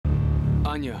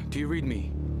Anya, do you read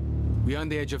me? We're on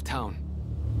the edge of town.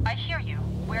 I hear you.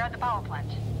 We're at the power plant.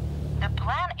 The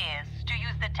plan is to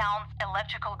use the town's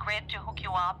electrical grid to hook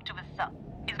you up to the sub.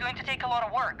 It's going to take a lot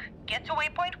of work. Get to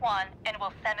waypoint 1 and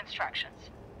we'll send instructions.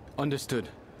 Understood.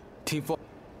 Team 4.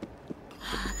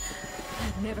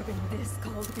 I've never been this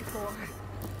cold before.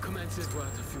 Command says we're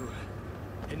out of fuel.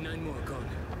 And 9 more gone.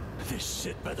 This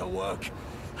shit better work.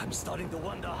 I'm starting to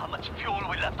wonder how much fuel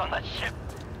we left on that ship.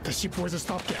 The ship was a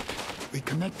stopgap. We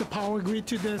connect the power grid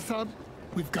to the sub,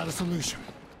 we've got a solution.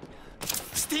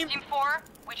 Steam! Team 4,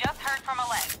 we just heard from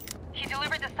Alex. He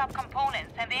delivered the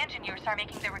sub-components and the engineers are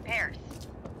making the repairs.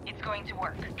 It's going to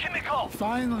work. Chemical!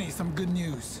 Finally, some good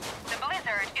news. The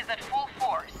blizzard is at full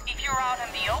force. If you're out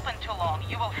in the open too long,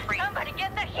 you will freeze. Somebody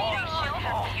get the heater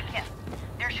on! You can.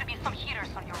 There should be some heaters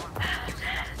on your roof.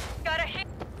 Got a hit.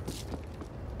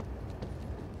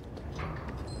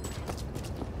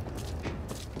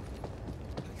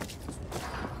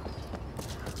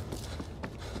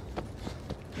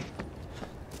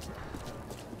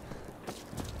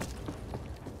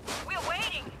 We're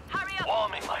waiting. Hurry up.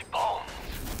 Warming my bones.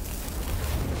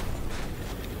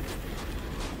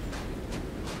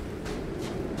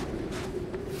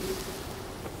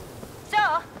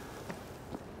 Sir.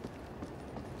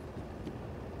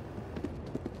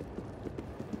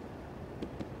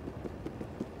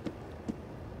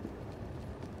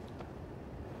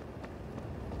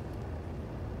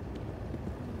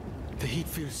 The heat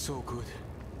feels so good.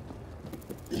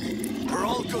 We're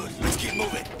all good. Let's keep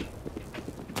moving.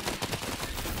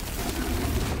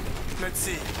 Let's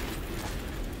see.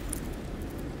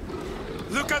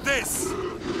 Look at this!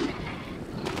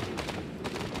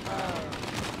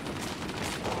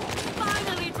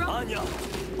 Finally, Anya,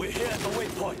 we're here at the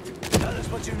waypoint. Tell us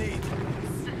what you need.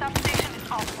 The substation is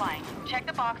offline. Check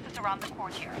the boxes around the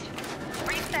courtyard.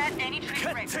 Reset any tree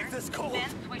Can't breakers, take this cold. then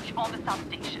switch on the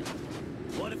substation.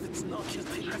 What if it's not just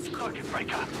a circuit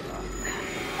breaker?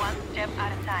 One step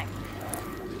at a time.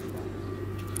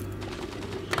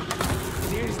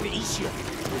 There's the issue.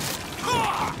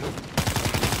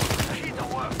 The heater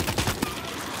works.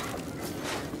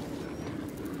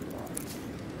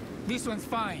 This one's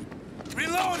fine.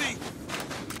 Reloading!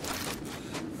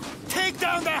 Take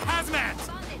down the hazmat!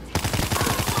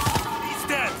 He's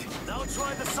dead! Now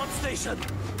try the substation.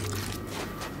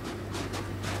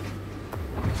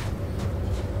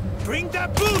 Bring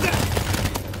that builder!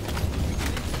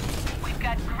 We've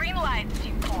got green lights,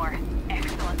 Team 4.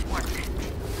 Excellent work.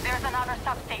 There's another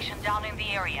substation down in the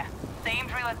area. Same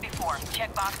drill as before.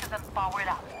 Check boxes and power it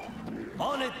up.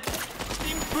 On it!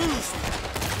 Steam boost!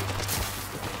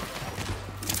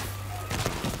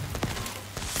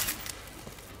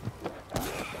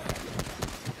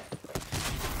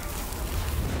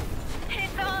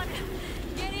 It's on!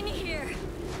 Get in here!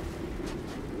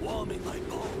 Warming my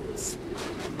bones.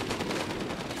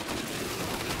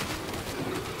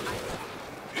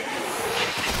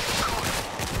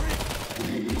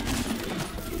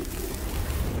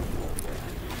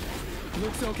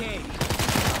 Looks okay.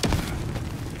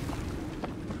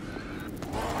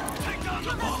 Take down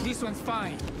the bomb! This one's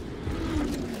fine.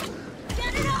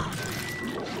 Get it off!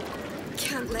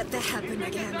 Can't let that happen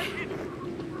again.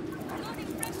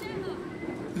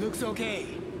 Looks okay.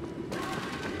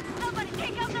 Somebody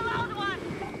take out the loud one!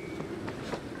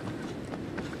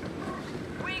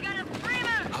 We got a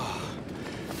screamer!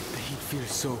 The heat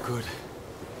feels so good.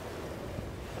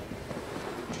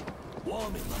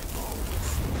 Warming my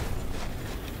bones.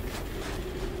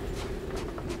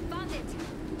 Found it!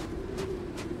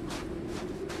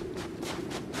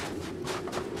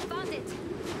 Found it!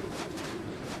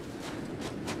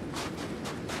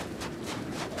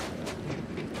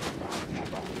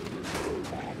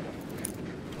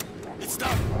 It's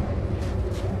done!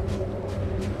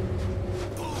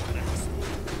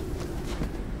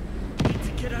 Need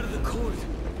to get out of the cold.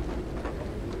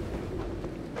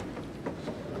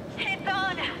 It's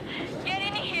on! Get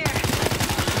in here!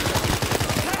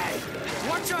 Hey!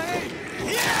 Watch your head!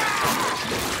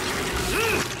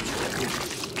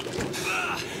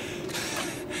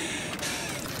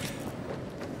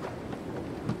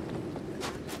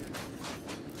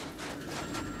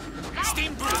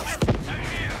 Steam boost! They're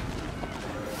here!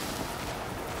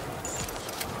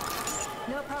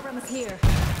 No problems here.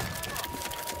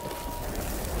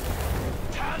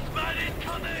 Hazmat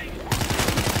incoming!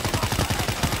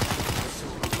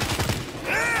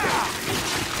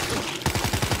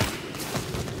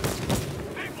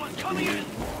 Big one coming in!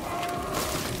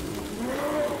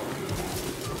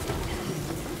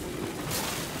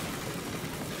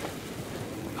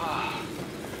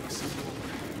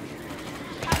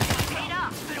 Paid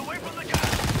up! Stay away from the gas!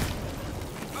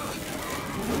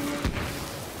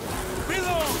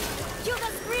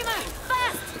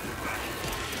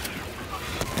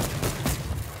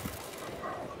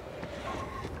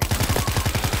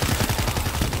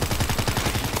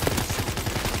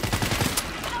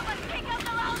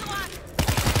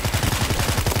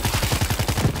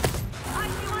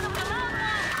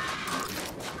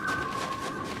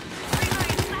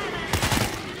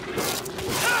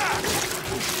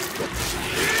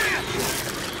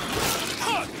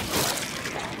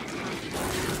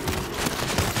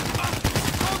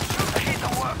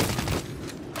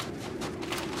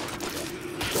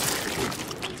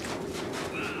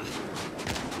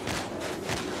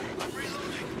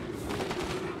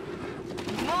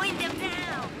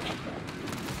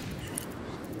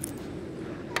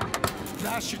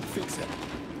 That should fix it.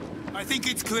 I think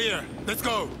it's clear. Let's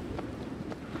go.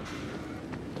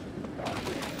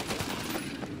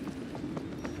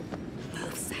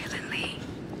 Move silently.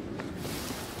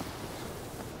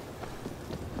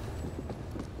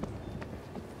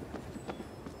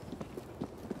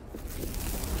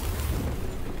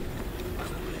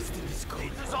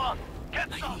 Heaters on!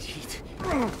 Get some! Heat.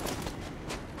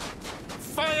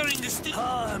 Fire in the stick.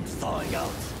 I'm thawing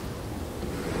out.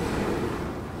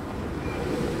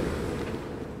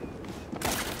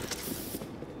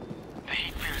 The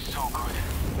heat feels so good.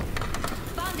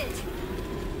 Found it.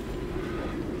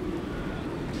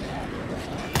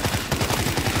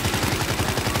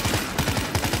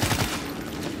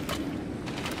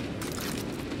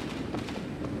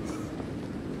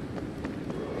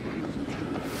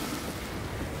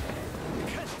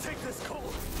 Can't take this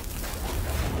cold.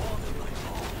 Warm in my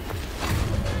palm.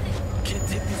 Can't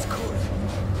take this cold.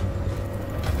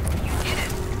 You did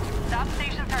it.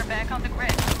 Substations are back on the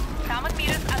grid. Come and meet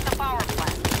us at the power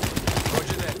plant.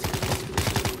 Roger that.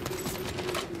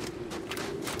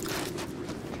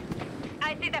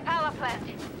 I see the power plant.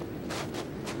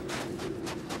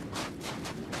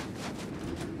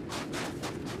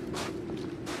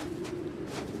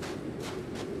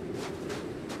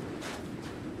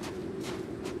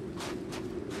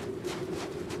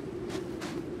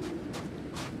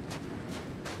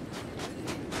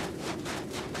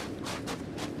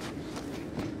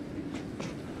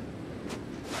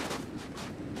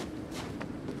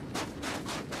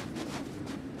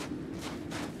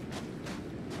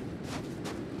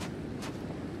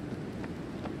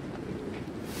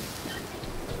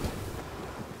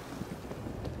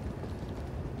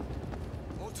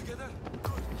 All together?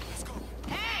 Good. Let's go.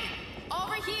 Hey!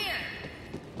 Over here!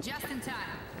 Just in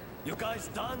time. You guys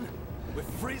done? We're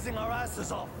freezing our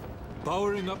asses off.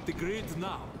 Powering up the grid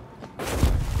now.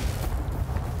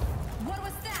 What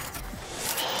was that?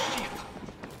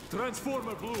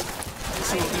 Transformer blue.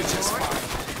 This will do just fine.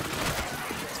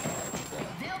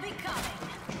 They'll be coming.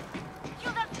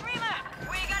 Kill that screamer!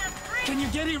 We got a screamer! Can you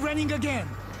get it running again?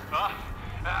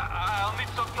 I'll need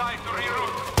some time to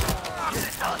reroute. Get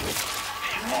it done.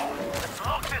 Team, let's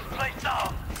lock this place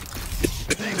down.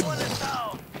 Big one is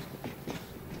down.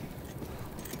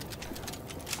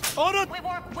 We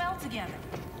work well together.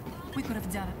 We could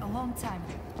have done it a long time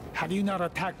ago. Had you not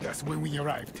attacked us when we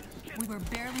arrived? We were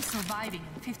barely surviving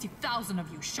and 50,000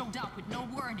 of you showed up with no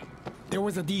warning. There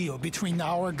was a deal between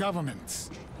our governments.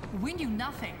 We knew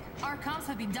nothing. Our comms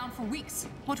had been down for weeks.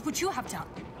 What would you have done?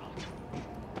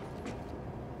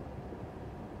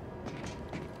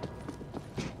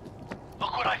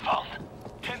 Look what I found.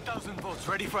 10,000 volts,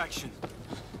 ready for action.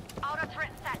 Outer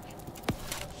threat set.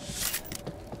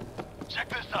 Check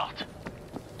this out.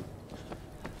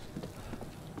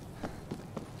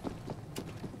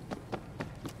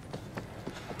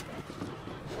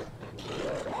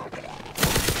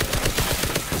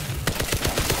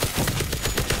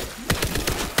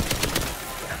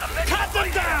 Cut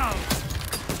them down!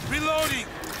 Reloading!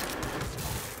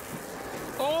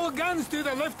 All guns to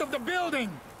the left of the building!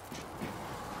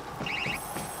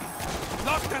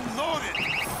 Locked and loaded!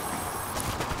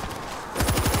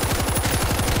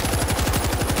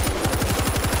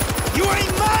 You are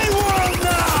in my world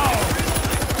now!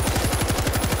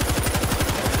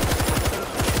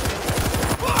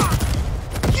 Ah!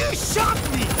 You shot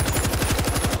me!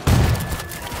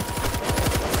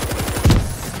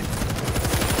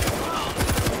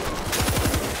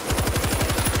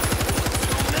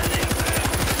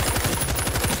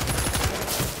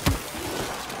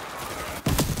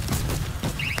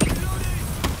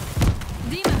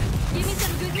 Dima, give me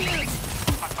some good news.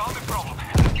 I found the problem.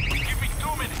 Give me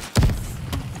 2 minutes.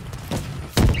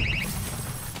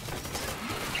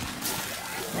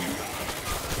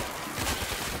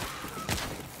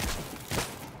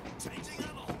 Changing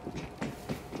ammo.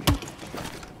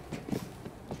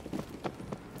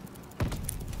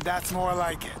 That's more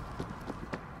like it.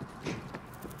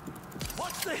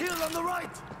 Watch the hill on the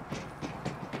right.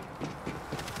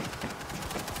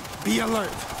 Be alert.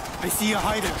 I see a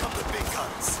hider. Come the big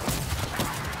guns.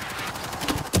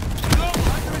 No,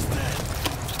 hider is dead.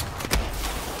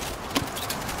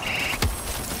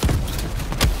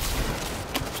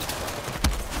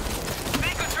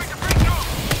 Beacon trying to break through.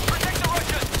 Protect the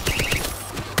Russians.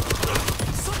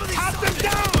 Somebody Cut them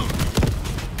down!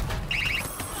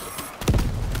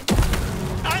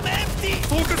 I'm empty!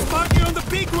 Focus fire on the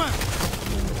big one!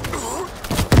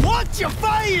 Watch your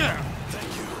fire!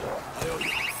 Thank you. I owe you.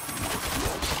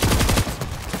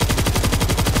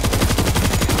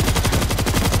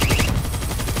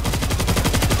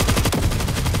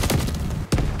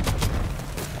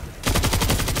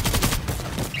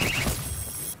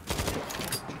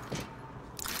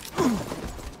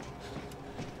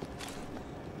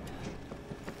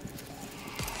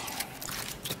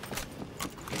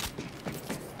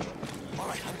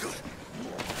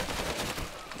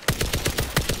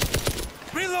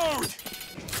 Reload!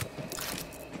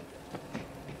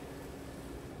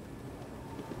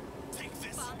 Take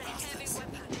this. Found a heavy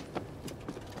weapon.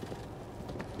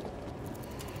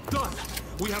 Done!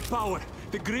 We have power.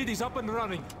 The grid is up and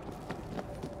running.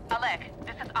 Alec,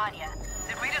 this is Anya.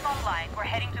 The grid is online. We're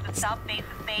heading to the South Base's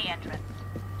bay entrance.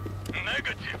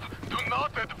 Negative. Do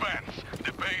not advance.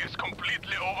 The bay is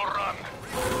completely overrun.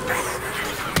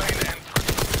 Use the main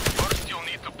entrance. First, you'll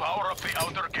need to power up the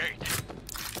outer gate.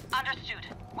 Understood.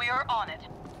 We are on it.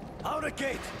 Outer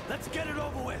gate. Let's get it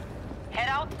over with. Head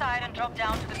outside and drop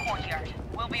down to the courtyard.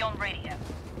 We'll be on radio.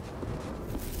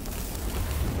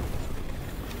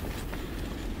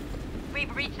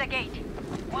 We've reached the gate.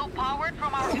 We'll power it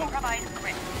from our improvised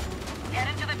grid. Head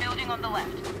into the building on the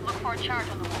left. Look for a charge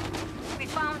on the wall. We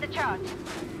found the charge.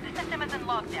 The system is in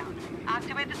lockdown.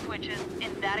 Activate the switches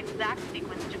in that exact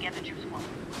sequence to get the juice flow.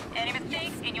 Any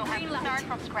mistakes and you'll have to start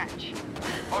from scratch.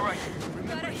 All right.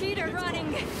 Got a heater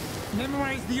running.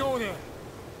 Memorize the order.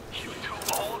 You too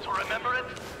old to remember it?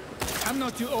 I'm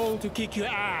not too old to kick your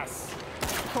ass.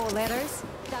 4 letters?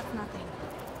 That's nothing.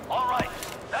 All right.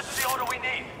 That's the order we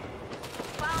need.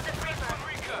 Found the creeper.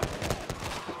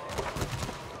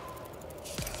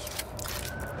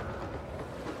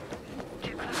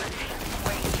 Too close.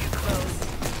 Way too close.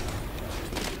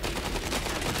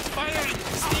 Firing!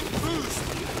 Steam boost!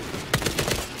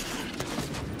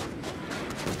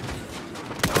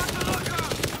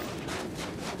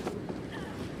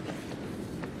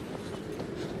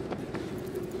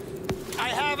 I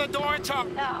have a door top.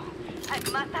 No, I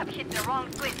must have hit the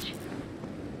wrong switch.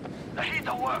 The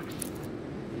heater works.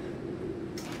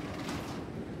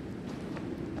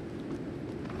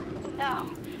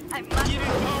 No, I must Keep it have hit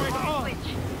the powered wrong on. switch.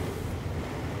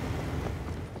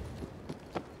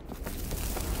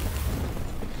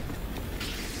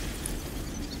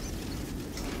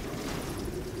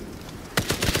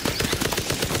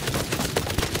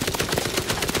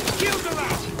 Kill the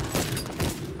rat!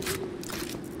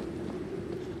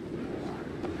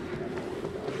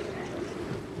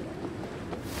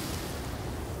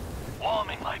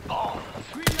 Warming my bones.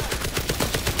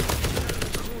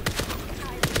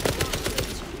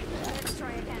 Let's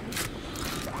try again.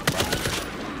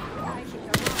 I hit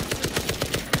the wrong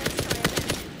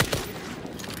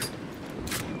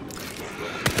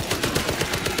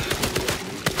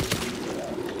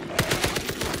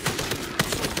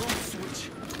switch.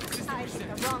 Let's try again. I hit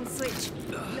the wrong switch.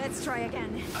 Let's try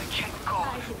again. I can't go.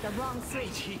 I hit the wrong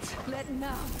switch. No.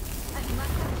 I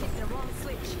must have hit the wrong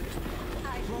switch. I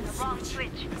hit the wrong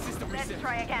switch. Let's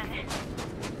try again.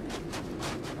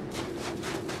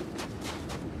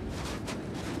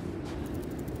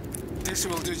 This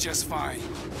will do just fine.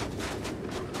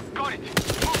 Got it. Move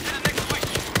to the next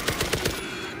switch.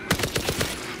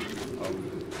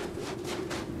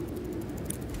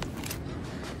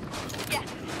 Yes,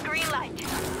 green light.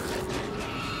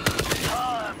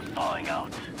 I'm thawing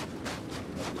out.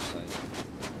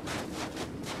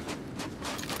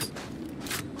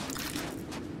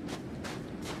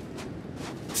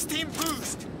 Steam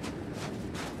boost!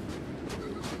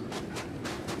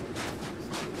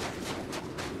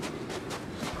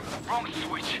 Wrong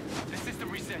switch. The system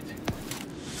reset.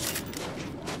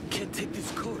 Can't take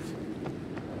this code.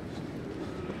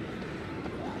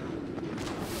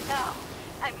 No,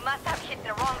 I must have hit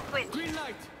the wrong switch. Green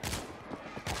light.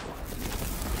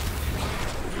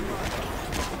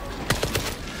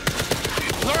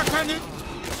 Lower conduit!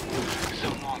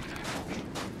 Zone locked.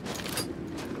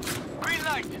 Green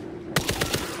light.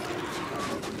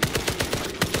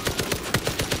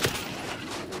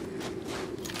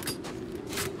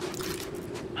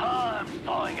 I'm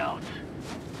thawing out.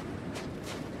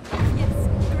 Yes,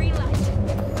 green light.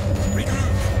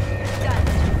 Done.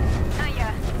 Naya,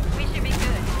 we should be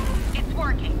good. It's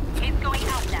working. It's going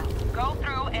out now. Go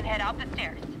through and head up the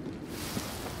stairs.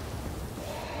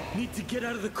 Need to get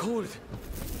out of the cold.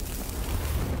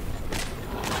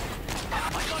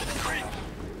 I got the grid.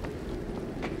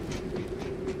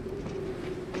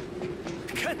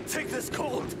 Can't take this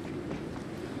cold.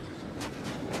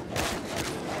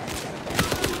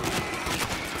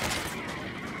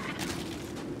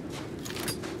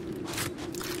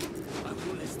 I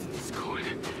won't last in this cold.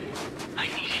 I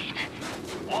need heat.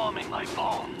 Warming my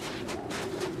bones.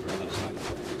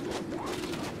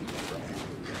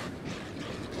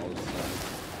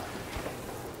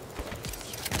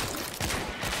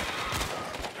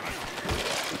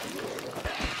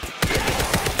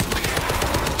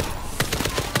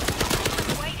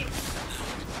 Waiting.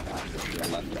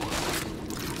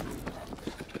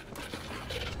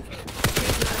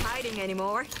 He's not hiding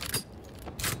anymore.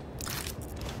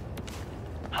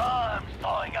 I'm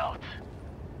thawing out.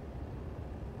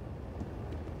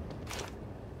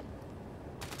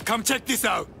 Come check this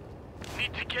out!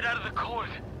 Need to get out of the cold.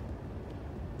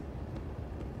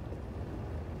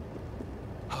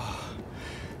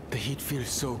 The heat feels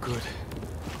so good.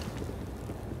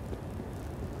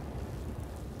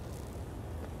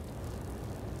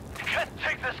 Can't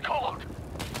take this cold.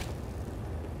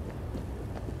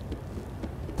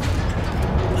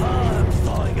 I'm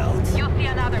thawing out. You'll see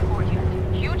another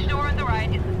courtyard. Huge door on the right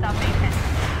is the subway entrance.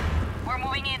 We're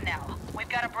moving in now. We've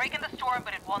got a break in the storm,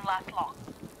 but it won't last long.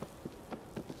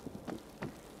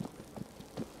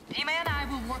 Dima and I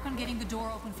will work on getting the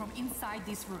door open from inside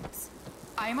these rooms.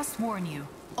 I must warn you,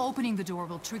 opening the door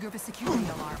will trigger the security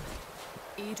alarm.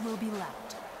 It will be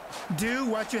loud. Do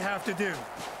what you have to do.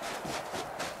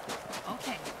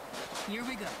 Okay, here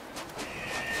we go.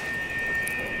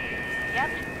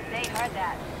 Yep, they heard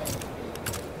that.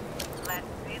 Let's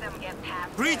see them get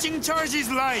past. Breaching charges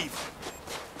live!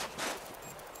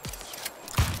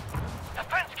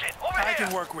 Defense kit, over I here!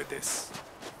 can work with this.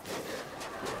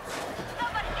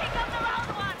 Somebody pick up the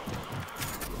round one!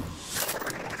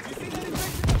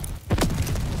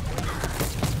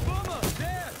 Bomber,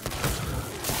 there!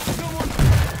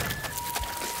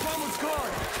 Someone's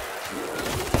gone!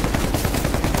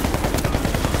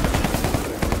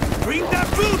 Bring that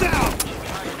fool down!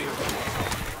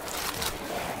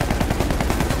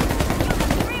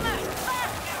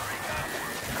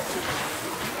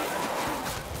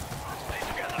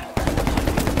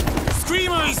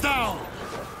 Screamer is down!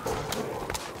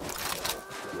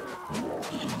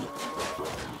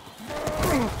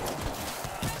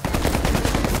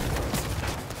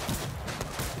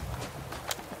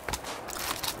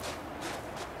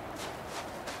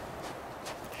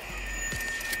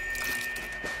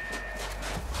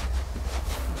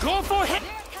 Go for him!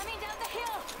 They're coming down the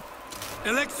hill!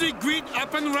 Electric grid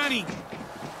up and running. Get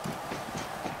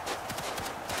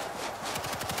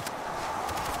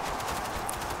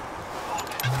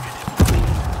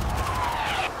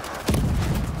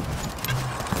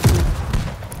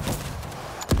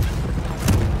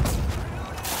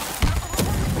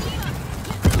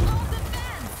them off the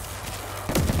fence!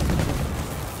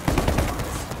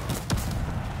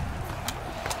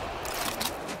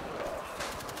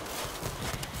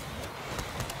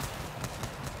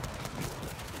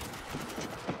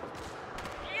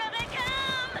 Here they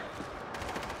come!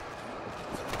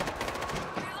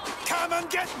 Come and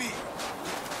get me!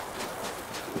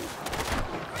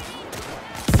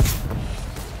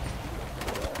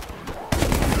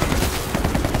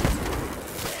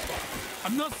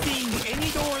 I'm not seeing any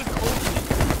doors opening.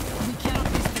 We cannot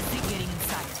risk the Zig getting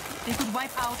inside. They could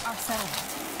wipe out our settlement.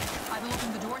 I will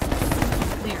open the doors as soon as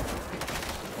it's clear.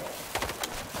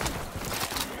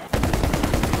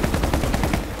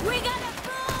 We gotta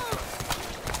move!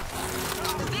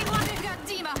 The big one! We've got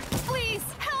Dima! Please,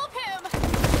 help him!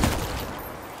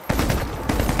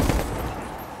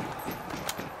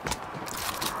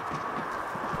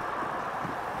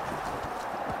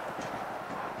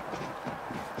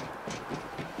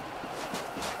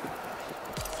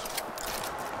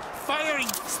 Firing!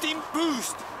 Steam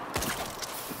boost!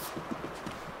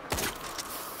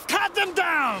 Cut them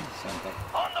down!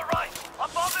 On the right,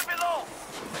 above and below.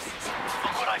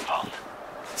 Look what I found.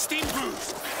 Steam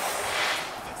boost!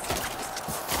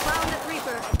 Found the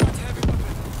creeper!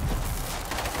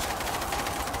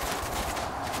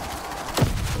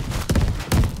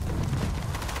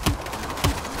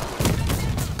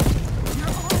 You're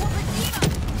all over Dima!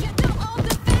 Get them off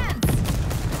the fence!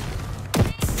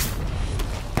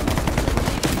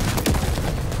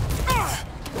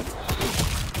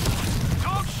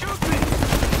 Don't shoot me!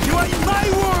 You are in my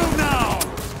world now!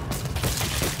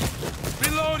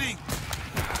 Reloading!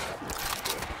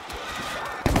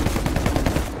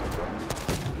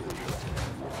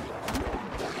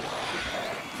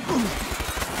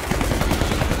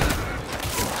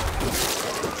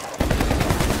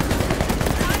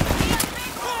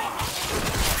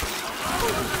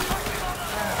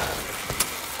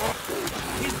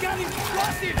 He's got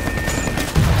explosives!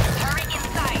 Hurry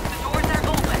inside, the doors are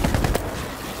open.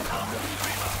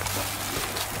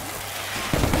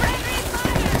 Friendly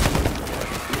fire!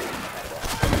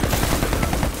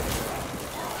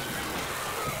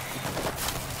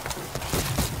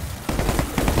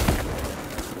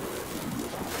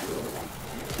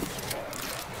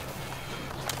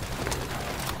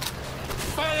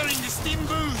 Firing the steam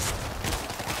boost!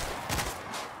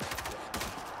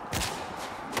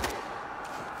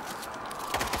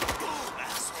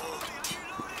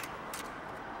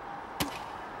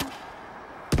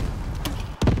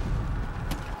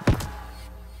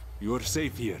 You're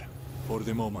safe here, for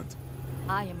the moment.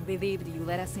 I am relieved you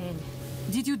let us in.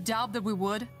 Did you doubt that we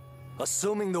would?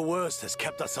 Assuming the worst has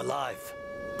kept us alive.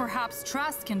 Perhaps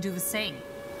trust can do the same.